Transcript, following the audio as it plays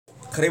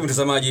Karibu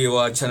mtazamaji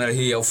wa channel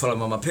hii ya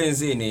Ufalme wa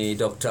Mapenzi. Ni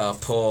Dr.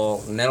 Paul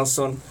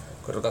Nelson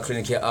kutoka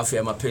kliniki ya afya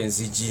ya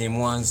mapenzi jijini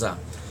Mwanza.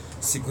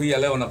 Siku hii ya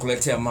leo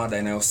nakuletea mada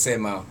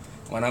inayosema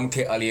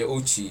mwanamke aliye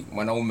uchi,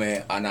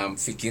 mwanaume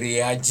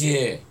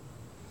anamfikiriaje?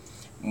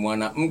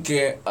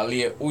 Mwanamke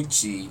aliye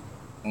uchi,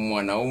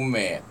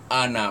 mwanaume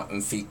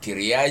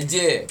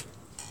anamfikiriaje?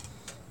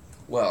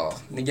 Well,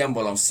 ni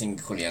jambo la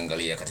msingi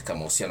kuliangalia katika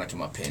mahusiano ya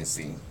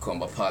kimapenzi,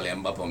 kwamba pale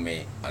ambapo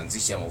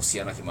umeanzisha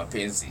mahusiano ya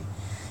kimapenzi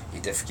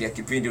itafikia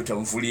kipindi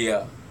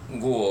utamvulia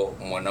nguo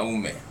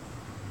mwanaume.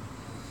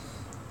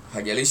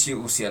 Hajalishi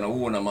uhusiano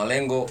huo na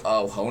malengo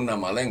au hauna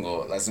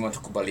malengo, lazima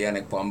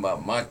tukubaliane kwamba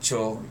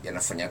macho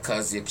yanafanya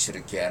kazi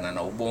yakishirikiana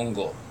na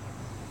ubongo.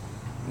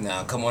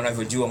 Na kama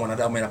unavyojua,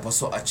 mwanadamu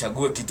anapaswa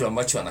achague kitu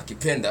ambacho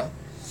anakipenda,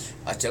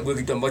 achague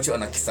kitu ambacho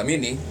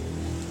anakithamini,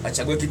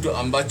 achague kitu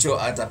ambacho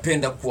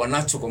atapenda kuwa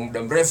nacho kwa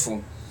muda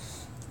mrefu.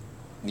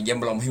 Ni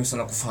jambo la muhimu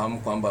sana kufahamu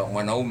kwamba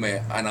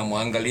mwanaume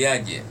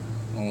anamwangaliaje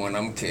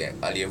mwanamke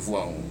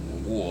aliyevua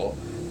nguo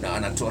na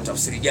anatoa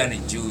tafsiri gani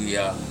juu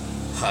ya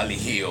hali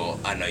hiyo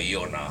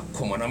anayoiona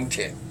kwa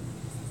mwanamke.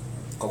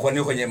 Kwa kuwa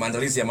niko kwenye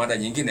maandalizi ya mada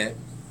nyingine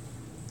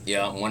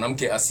ya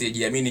mwanamke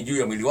asiyejiamini juu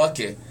ya mwili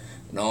wake,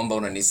 naomba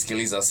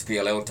unanisikiliza siku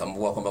ya leo,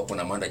 tambua kwamba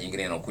kuna mada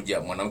nyingine inayokuja.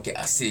 Mwanamke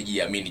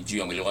asiyejiamini juu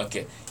ya mwili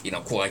wake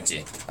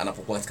inakuwaje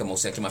anapokuwa katika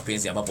mahusiano ya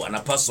kimapenzi ambapo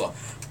anapaswa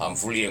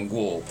amvulie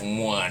nguo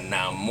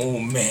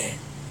mwanamume.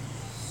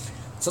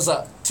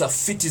 Sasa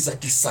tafiti za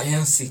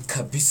kisayansi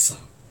kabisa,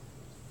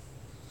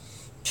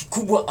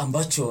 kikubwa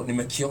ambacho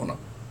nimekiona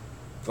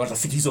kwa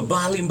tafiti hizo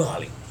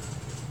mbalimbali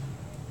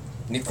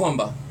ni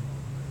kwamba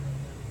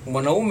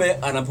mwanaume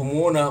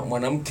anapomuona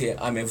mwanamke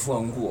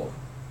amevua nguo,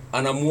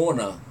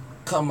 anamuona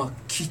kama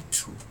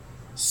kitu,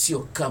 sio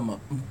kama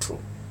mtu.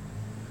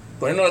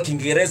 Kwa neno la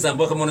Kiingereza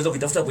ambao kama unaweza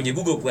kutafuta kwenye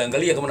Google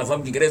kuangalia kama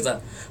unafahamu Kiingereza,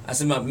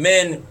 anasema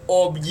men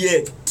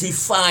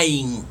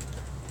objectifying.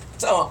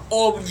 Sawa,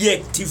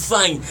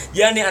 objectifying.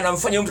 Yani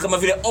anamfanya mtu kama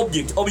vile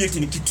object. Object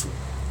ni kitu.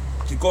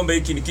 Kikombe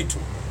hiki ni kitu.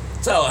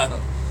 Sawa.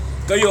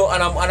 Kwa hiyo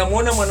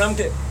anamuona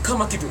mwanamke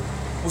kama kitu.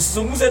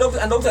 Usizungumze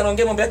daktari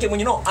anaongea mambo yake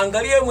mwenyewe. No,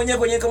 angalia wewe mwenyewe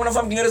kwenye kama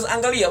unafahamu Kiingereza,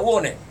 angalia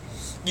uone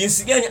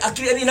jinsi gani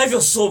akili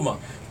inavyosoma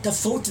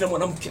tofauti na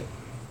mwanamke.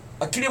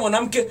 Akili ya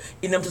mwanamke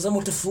ina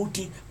mtazamo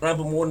tofauti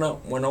anapomuona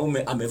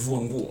mwanaume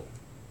amevua nguo.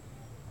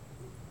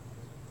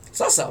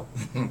 Sasa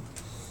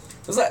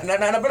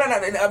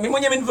napenda mimi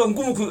mwenyewe nipo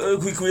ngumu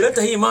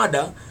kuileta hii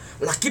mada,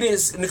 lakini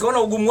nikaona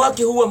ugumu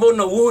wake huu ambao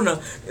unauona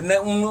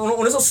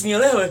unaweza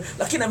usinielewe,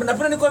 lakini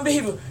napenda nikwambie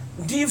hivyo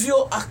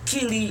ndivyo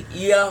akili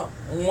ya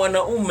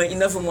mwanaume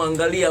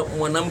inavyomwangalia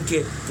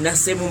mwanamke na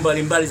sehemu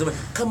mbalimbali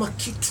kama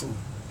kitu.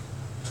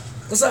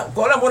 Sasa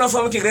kwa wale ambao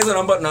wanafahamu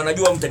Kiingereza na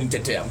najua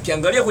mtanitetea,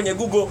 mkiangalia kwenye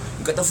Google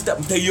mkatafuta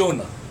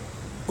mtaiona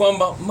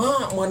kwamba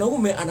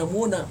mwanaume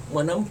anamuona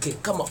mwanamke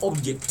kama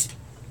object,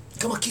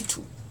 kama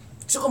kitu,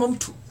 sio kama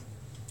mtu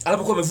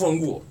anapokuwa amevua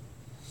nguo.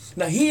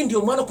 Na hii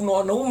ndio maana kuna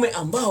wanaume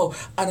ambao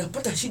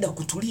anapata shida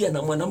kutulia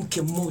na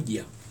mwanamke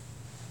mmoja.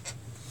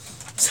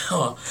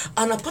 Sawa,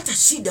 anapata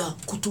shida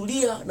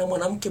kutulia na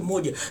mwanamke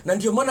mmoja, na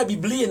ndio maana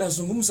Biblia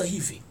inazungumza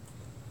hivi.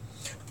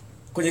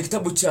 Kwenye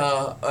kitabu cha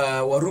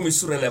Warumi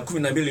sura ya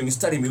 12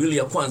 mistari miwili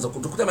ya kwanza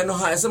kutukuta maneno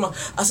haya,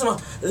 asema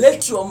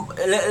let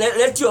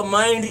your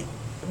mind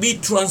be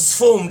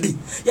transformed.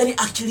 Yani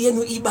akili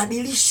yenu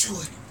ibadilishwe.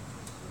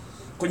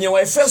 Kwenye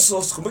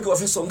Waefeso, sikumbuki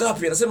Waefeso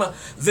ngapi, anasema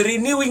the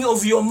renewing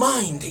of your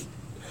mind.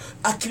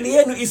 Akili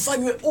yenu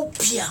ifanywe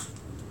upya.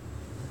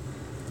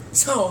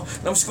 Sawa,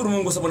 namshukuru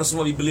Mungu sababu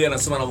nasoma Biblia,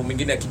 nasema na mambo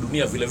mengine ya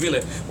kidunia vile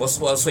vile.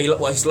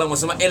 Waislamu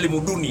wanasema elimu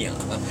dunia.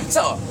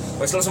 Sawa,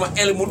 Waislamu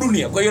wanasema elimu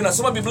dunia. Kwa hiyo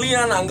nasoma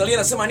Biblia, naangalia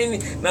nasema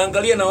nini,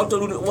 naangalia na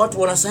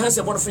watu wana sayansi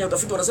ambao wanafanya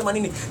utafiti wanasema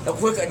nini, na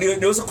kuweka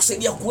niweza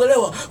kusaidia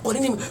kuelewa kwa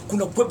nini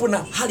kuna kuwepo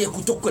na hali ya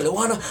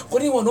kutokuelewana, kwa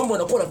nini wanaume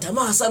wanakuwa na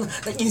tamaa sana,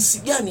 na jinsi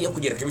gani ya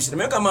kujirekebisha.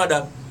 Nimeweka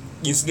mada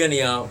jinsi gani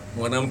ya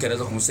mwanamke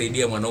anaweza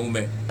kumsaidia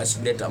mwanaume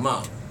asishinde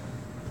tamaa,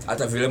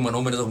 hata vile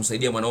mwanaume anaweza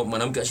kumsaidia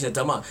mwanamke ashinde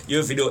tamaa.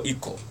 Hiyo video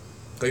iko.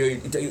 Kwa hiyo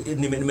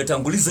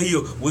nimetanguliza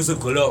hiyo uweze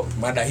kuelewa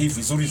mada hii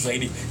vizuri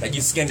zaidi, na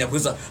jinsi gani ya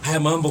kuweza haya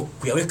mambo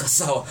kuyaweka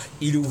sawa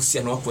ili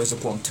uhusiano wako uweze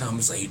kuwa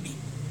mtamu zaidi.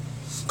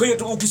 Kwa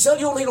hiyo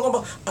ukishaliona hilo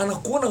kwamba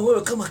anakuona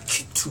wewe kama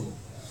kitu,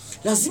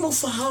 lazima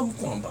ufahamu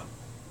kwamba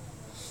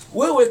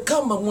wewe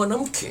kama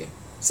mwanamke,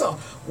 sawa,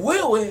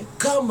 wewe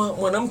kama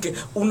mwanamke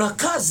una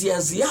kazi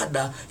ya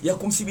ziada ya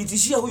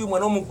kumthibitishia huyu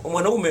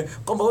mwanaume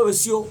kwamba wewe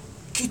sio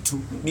kitu,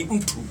 ni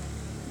mtu.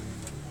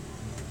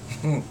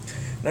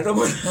 Na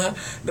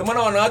ndio maana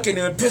wanawake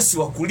ni wepesi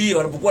wa kulia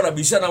wanapokuwa na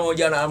bishana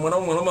moja na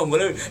mwanaume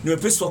amwelewe, ni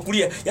wepesi wa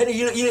kulia. Yani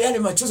ile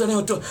machozi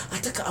anayotoa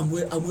ataka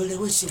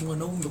amweleweshe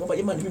mwanaume kwamba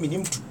jamani mimi ni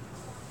mtu.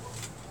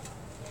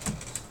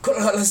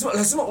 Kwa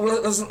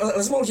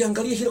lazima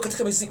uliangalie hilo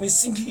katika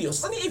misingi hiyo.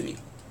 Sasa ni hivi.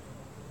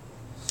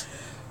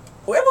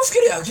 Wewe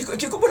fikiria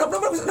kikubwa na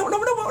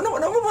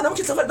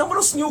mwanamke naomba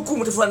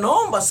usinihukumu tafadhali,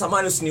 naomba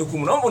samahani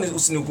usinihukumu, naomba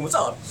usinihukumu,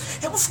 sawa?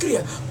 Hebu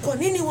fikiria kwa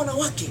nini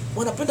wanawake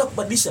wanapenda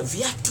kubadilisha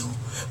viatu,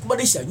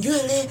 kubadilisha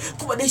nywele,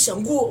 kubadilisha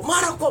nguo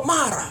mara kwa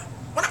mara.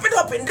 Wanapenda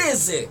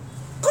wapendeze.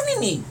 Kwa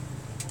nini?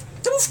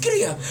 Hebu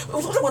fikiria,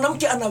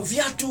 mwanamke ana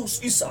viatu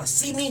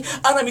 30,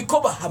 ana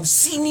mikoba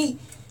 50,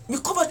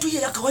 mikoba tu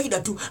ya kawaida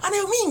tu,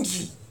 anayo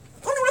mingi.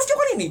 Kwani unafikiria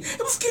kwa nini?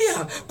 Hebu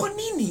fikiria, kwa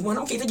nini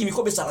mwanamke anahitaji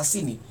mikoba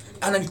 30?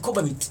 Ana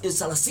mikoba 30,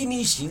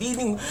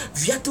 20,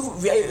 viatu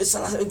vya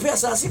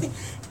 30.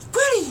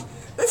 Kweli?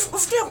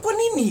 Unafikiria kwa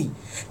nini?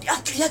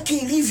 Akili yake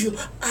ilivyo,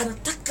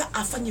 anataka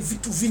afanye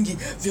vitu vingi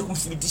vya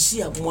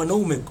kumthibitishia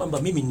mwanaume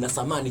kwamba mimi nina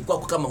thamani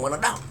kwako kama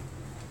mwanadamu.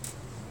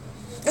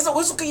 Sasa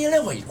uwezo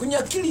kuielewa hii kwenye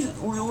akili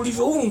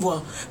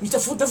ulivyoumbwa,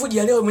 nitafuta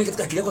kujielewa mimi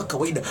katika akili yako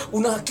kawaida.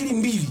 Una akili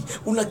mbili,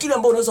 una akili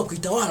ambayo unaweza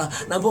kuitawala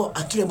na ambayo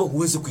akili ambayo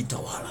huwezi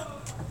kuitawala.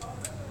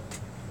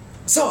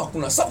 Sawa,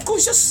 kuna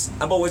subconscious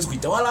ambao huwezi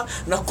kuitawala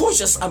na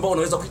conscious ambao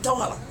unaweza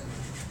kuitawala.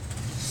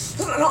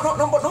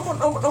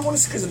 Naomba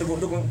nisikilize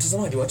ndugu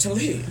mtazamaji wa channel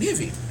hii.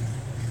 Hivi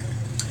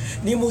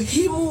ni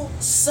muhimu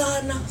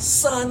sana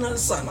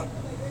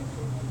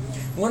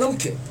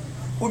mwanamke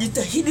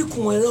ujitahidi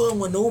kumwelewa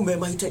mwanaume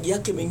mahitaji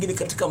yake mengine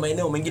katika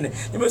maeneo mengine.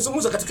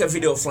 Nimezungumza katika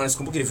video fulani,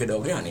 sikumbuki ni video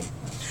gani.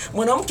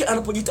 Mwanamke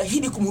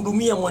anapojitahidi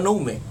kumhudumia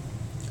mwanaume,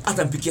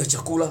 atampikia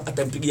chakula,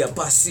 atampigia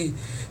pasi,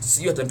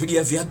 sio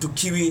atampigia viatu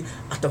kiwi,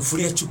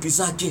 atamfulia chupi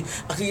zake,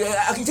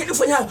 akijitahidi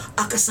kufanya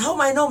akasahau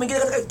maeneo mengine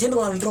katika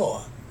tendo la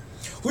ndoa,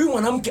 huyu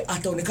mwanamke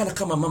ataonekana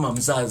kama mama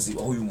mzazi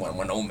wa huyu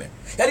mwanaume.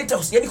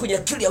 Yaani kwenye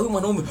akili ya huyu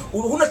mwanaume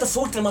huna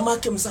tofauti na mama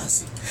yake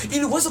mzazi.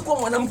 Ili uweze kuwa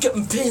mwanamke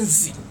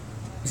mpenzi,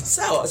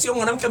 sawa, sio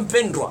mwanamke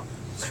mpendwa.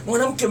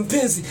 Mwanamke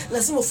mpenzi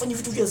lazima ufanye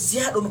vitu vya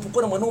ziada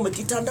unapokuwa na mwanaume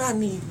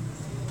kitandani,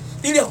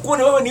 ili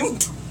akuone wewe ni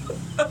mtu.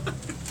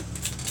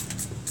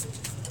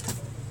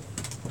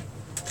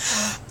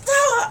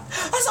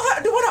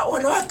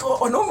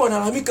 Wanaume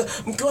wanalalamika,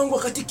 mke wangu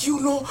wakati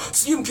kiuno,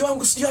 sijui mke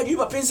wangu sijui hajui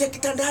mapenzi ya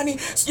kitandani,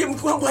 sijui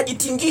mke wangu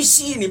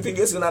hajitingishi.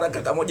 Nipigie simu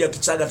haraka kama moja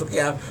Kichaga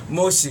tokea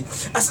Moshi,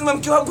 asema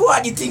mke wangu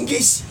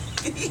hajitingishi.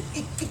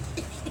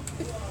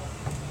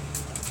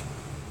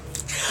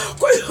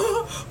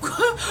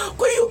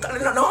 Kwa hiyo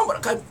naomba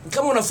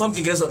kama unafahamu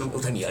Kiingereza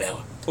utanielewa.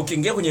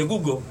 Ukiingia kwenye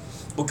Google,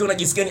 ukiona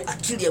jinsi gani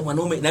akili ya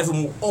mwanaume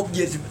inavyo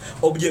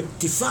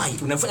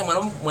objectify, unafanya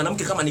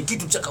mwanamke kama ni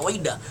kitu cha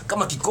kawaida,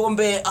 kama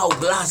kikombe au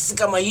glass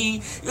kama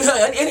hii.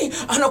 Yaani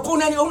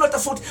anakuona yani una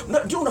tofauti,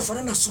 ndio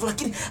unafanana sura,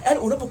 lakini yani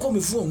unapokuwa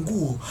umevua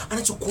nguo,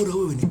 anachokuona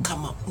wewe ni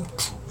kama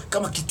mtu,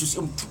 kama kitu,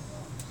 sio mtu.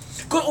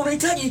 Kwa hiyo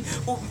unahitaji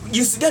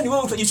jinsi gani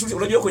wewe utajishughulisha.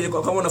 Unajua kwenye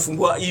kama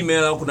unafungua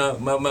email au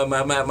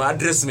kuna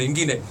address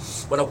mengine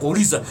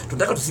wanakuuliza,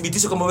 tunataka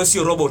tuthibitishe kwamba wewe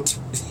sio robot.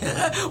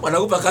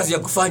 Wanakupa kazi ya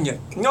kufanya.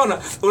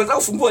 Unaona, unataka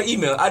kufungua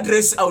email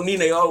address au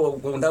nini au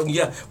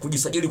unataka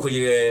kujisajili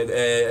kwenye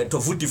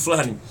tovuti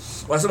fulani.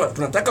 Wanasema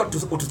tunataka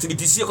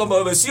ututhibitishie kwamba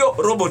wewe sio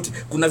robot.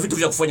 Kuna vitu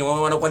vya kufanya,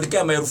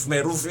 wanakuandikia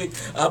maherufi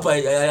hapa,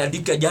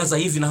 andika jaza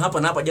hivi na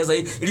hapa jaza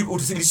hivi, ili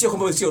ututhibitishie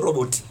kwamba wewe sio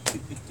robot.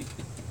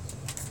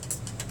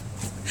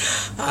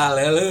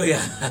 Haleluya.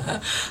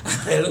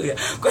 Haleluya.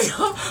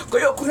 Kwa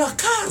hiyo kuna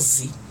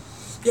kazi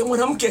ya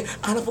mwanamke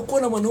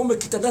anapokuwa na mwanaume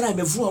kitandani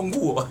amevua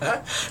nguo.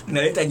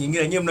 Naleta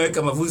nyingine, nyewe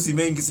mnaweka mavuzi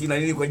mengi sijui na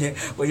nini kwenye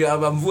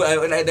mvua.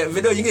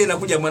 Video nyingine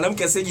inakuja,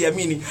 mwanamke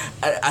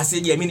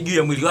asiyejiamini juu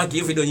ya mwili wake.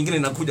 Hiyo video nyingine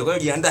inakuja, kwa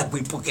hiyo jiandaa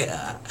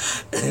kuipokea.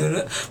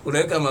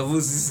 Unaweka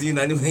mavuzi sijui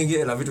na nini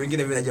mengine na vitu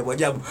vingine vya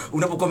ajabu.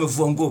 Unapokuwa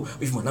umevua nguo,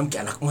 hivi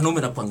mwanaume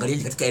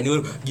anakuangalia katika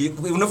eneo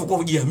unapokuwa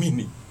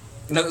hujiamini.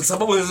 Na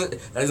sababu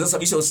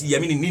zinazosababisha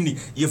usijiamini nini,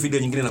 hiyo video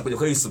nyingine inakuja.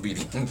 Kwa hiyo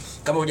subiri.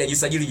 Kama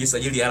hujajisajili,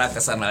 jisajili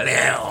haraka sana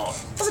leo.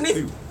 Sasa ni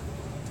hivi.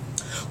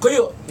 Kwa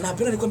hiyo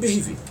napenda nikwambie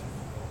hivi.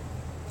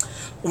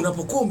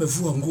 Unapokuwa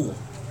umevua nguo,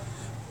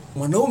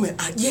 mwanaume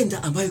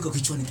ajenda ambayo iko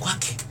kichwani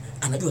kwake,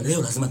 anajua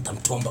leo lazima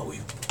nitamtomba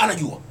huyu.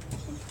 Anajua.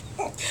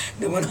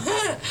 Ndio maana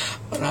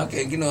wanawake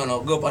wengine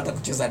wanaogopa hata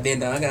kucheza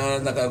denda,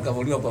 wanaanza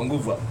kukavuliwa kwa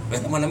nguvu.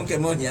 Mwanamke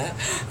mmoja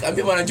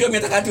kaambia bwana, njoo mimi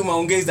nataka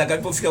maongezi.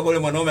 Akapofika kwa yule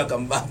mwanaume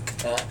akambaka.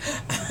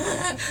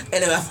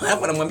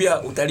 Hapo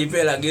anamwambia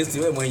utalipela gesti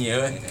wewe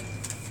mwenyewe.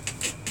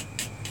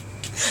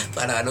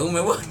 Bana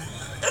wanaume bwana.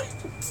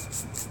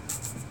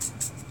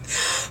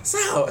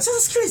 Sawa, sasa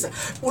sikiliza.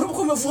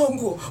 Unapokuwa umevua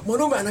nguo,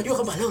 mwanaume anajua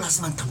kwamba leo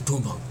lazima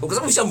nitamtomba. Kwa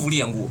sababu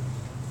ushamvulia nguo,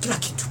 kila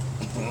kitu.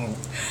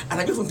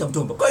 Anajua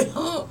nitamtomba. Kwa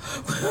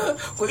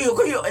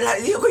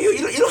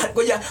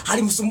hiyo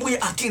halimsumbui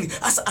akili.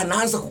 Sasa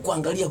anaanza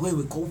kukuangalia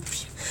wewe kwa upya.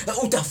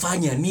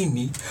 Utafanya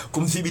nini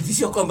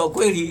kumthibitishia kwamba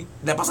kweli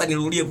napasa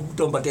nirudie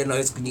kukutomba tena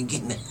wewe siku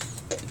nyingine?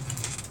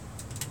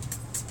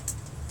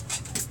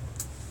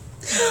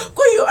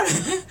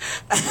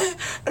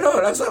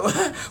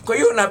 Kwa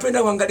hiyo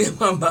napenda kuangalia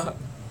kwamba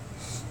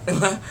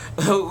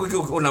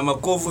una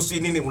makovu si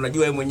nini,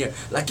 unajua wewe mwenyewe,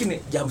 lakini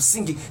ya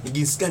msingi ni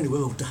jinsi gani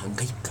wewe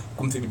utahangaika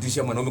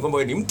kumthibitishia mwanaume kwamba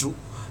wewe ni mtu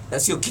na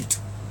sio kitu.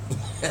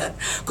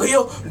 Kwa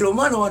hiyo ndio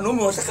maana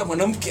wanaume wanataka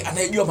mwanamke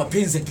anayejua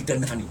mapenzi ya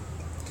kitandani.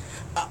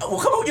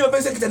 Kama hujua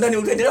mapenzi ya kitandani,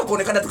 utaendelea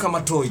kuonekana tu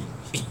kama toy.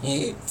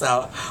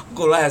 Sawa.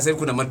 Kwa Ulaya sasa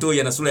kuna matoi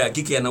yana sura ya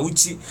kike, yana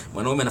uchi.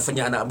 Mwanaume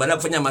anafanya baada ya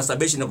kufanya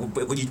masturbation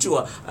na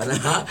kujichua,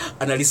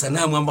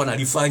 analisanamu ambapo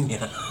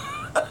analifanya.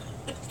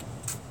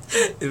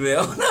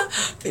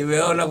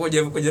 Imeona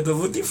kwenye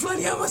tovuti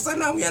fulani ama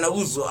sanamu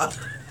yanauzwa.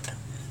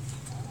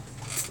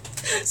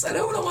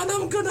 Salamu na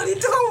mwanamke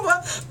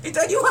unalitomba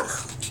itajua.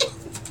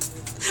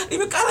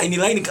 Imekala ni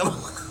line kama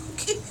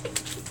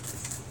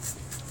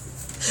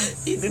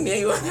hii dunia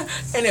hiyo.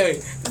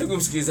 Anyway, ndugu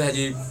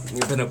msikilizaji,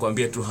 nipenda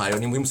kuambia tu hayo.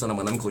 Ni muhimu sana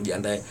mwanamke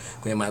ujiandae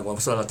kwenye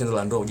masuala ya tendo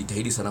la ndoa,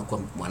 ujitahidi sana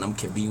kuwa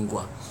mwanamke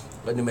bingwa.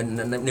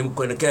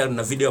 Nimekuelekea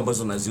na video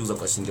ambazo naziuza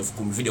kwa shilingi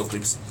 10,000 video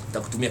clips.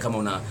 Nitakutumia kama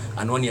una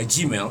anwani ya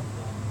Gmail,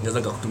 naweza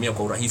nikakutumia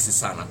kwa urahisi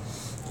sana.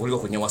 Kuliko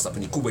kwenye WhatsApp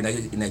ni kubwa,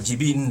 ina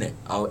GB 4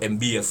 au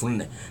MB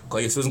 4. Kwa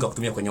hiyo siwezi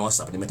nikakutumia kwenye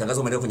WhatsApp. Nimetangaza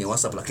maendeleo kwenye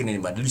WhatsApp lakini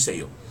nibadilisha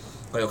hiyo.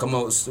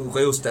 Kwa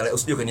hiyo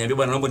usije kaniambia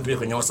bwana naomba nitumie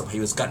kwenye WhatsApp,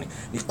 haiwezekani.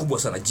 Ni kubwa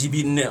sana, GB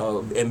 4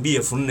 au MB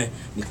 4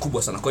 ni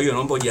kubwa sana. Kwa hiyo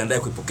naomba ujiandae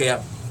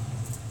kuipokea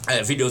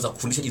video za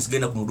kufundisha jinsi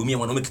gani kumhudumia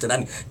mwanaume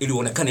kitandani ili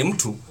uonekane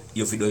mtu.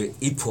 Hiyo video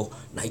ipo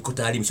na iko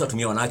tayari,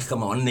 nimeshatumia wanawake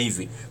kama 4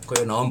 hivi. Kwa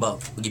hiyo naomba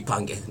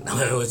ujipange na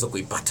wewe uweze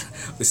kuipata.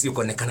 Usije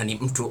kuonekana ni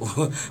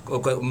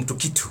mtu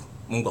kitu.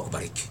 Mungu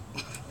akubariki.